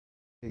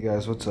Hey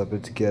guys, what's up?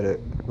 It's Get It.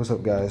 What's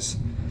up, guys?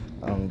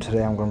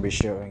 Today I'm going to be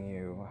showing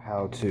you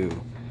how to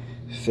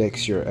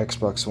fix your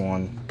Xbox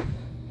One.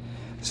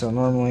 So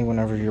normally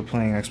whenever you're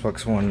playing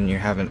Xbox One and you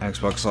have an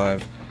Xbox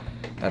Live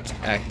that's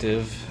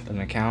active, an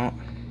account,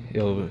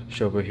 it'll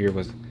show up here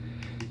with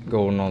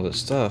gold and all this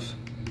stuff.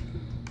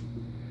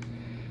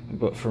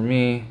 But for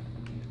me,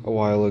 a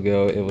while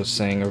ago it was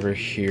saying over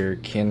here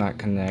cannot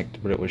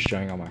connect, but it was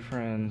showing all my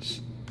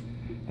friends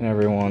and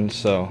everyone.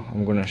 So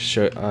I'm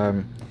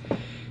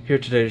here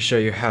today to show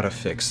you how to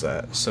fix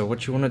that. So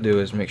what you want to do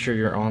is make sure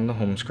you're on the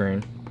home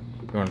screen.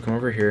 You want to come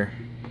over here,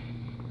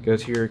 go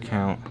to your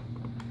account,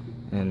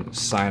 and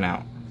sign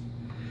out.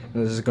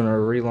 And this is going to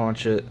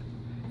relaunch it,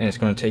 and it's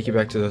going to take you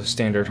back to the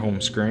standard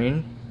home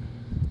screen.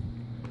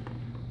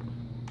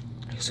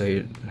 So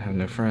you have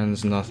no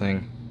friends,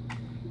 nothing,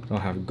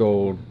 don't have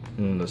gold,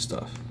 none of this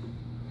stuff.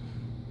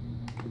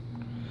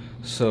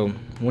 So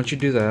once you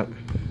do that,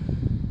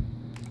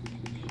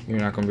 you're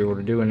not going to be able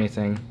to do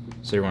anything.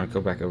 So you want to go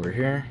back over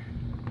here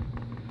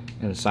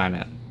and sign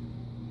in.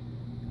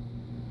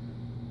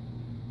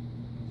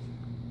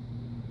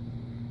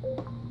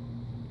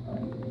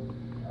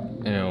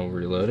 And it'll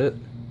reload it.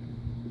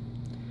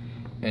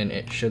 And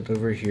it should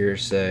over here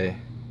say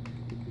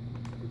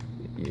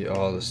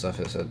all the stuff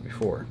it said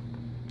before.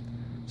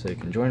 So you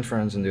can join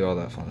friends and do all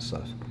that fun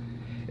stuff.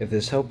 If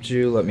this helped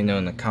you, let me know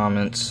in the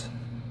comments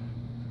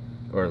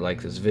or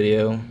like this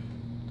video.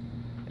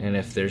 And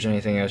if there's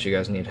anything else you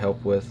guys need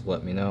help with,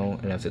 let me know.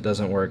 And if it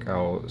doesn't work,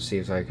 I'll see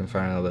if I can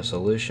find another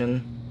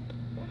solution.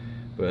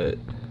 But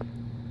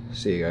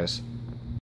see you guys.